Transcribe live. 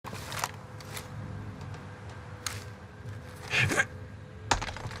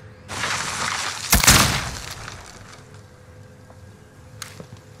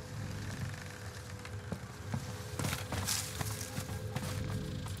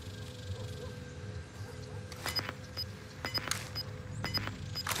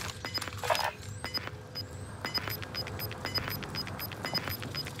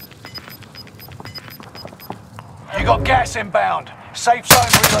got gas inbound. Safe zone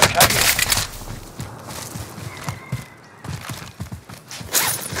relocated.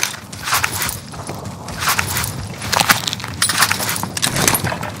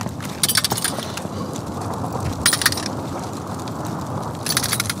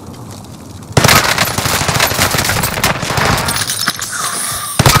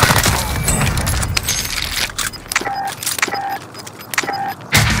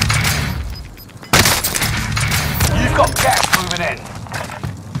 You've got gas moving in.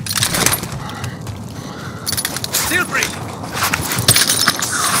 Steel break!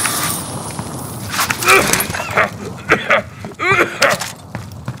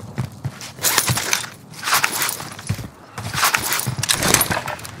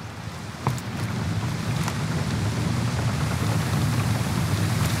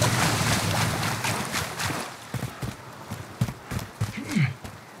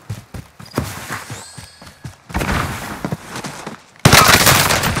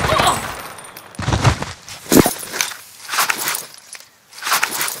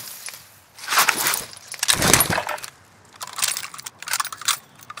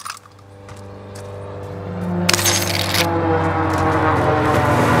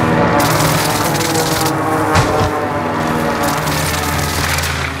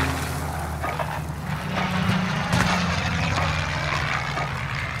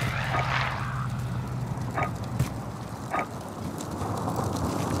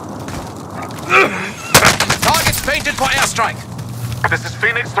 Target's painted for airstrike. This is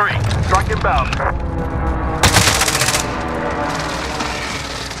Phoenix 3. Strike inbound.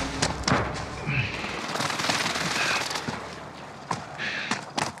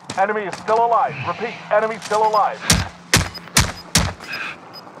 Enemy is still alive. Repeat, enemy still alive.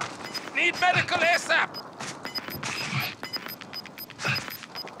 Need medical ASAP.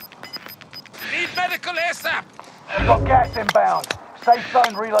 Need medical ASAP. You've got gas inbound. Safe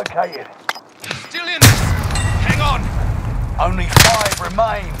zone relocated. Still in this. Hang on. Only 5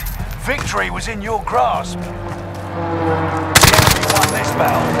 remain. Victory was in your grasp. The enemy won this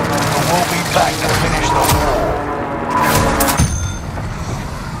battle, but we'll be back to finish the war.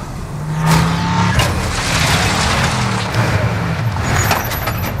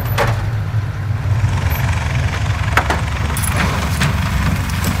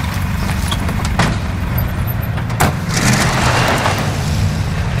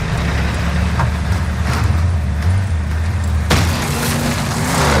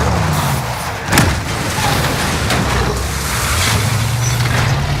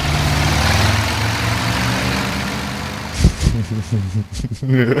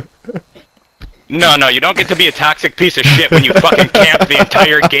 No, you don't get to be a toxic piece of shit when you fucking camp the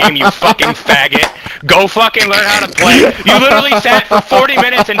entire game, you fucking faggot. Go fucking learn how to play. You literally sat for 40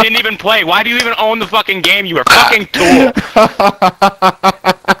 minutes and didn't even play. Why do you even own the fucking game? You were a fucking tool.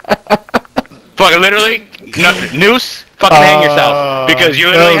 Fucking literally, Noose, fucking hang yourself. Because you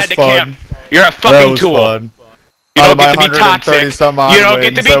literally had to camp. You're a fucking tool. Fun. You don't get to be toxic. You don't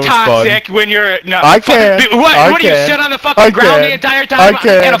get to be toxic when you're no. I can. What do you sit on the fucking ground the entire time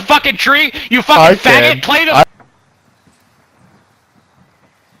in a fucking tree? You fucking faggot. Play the.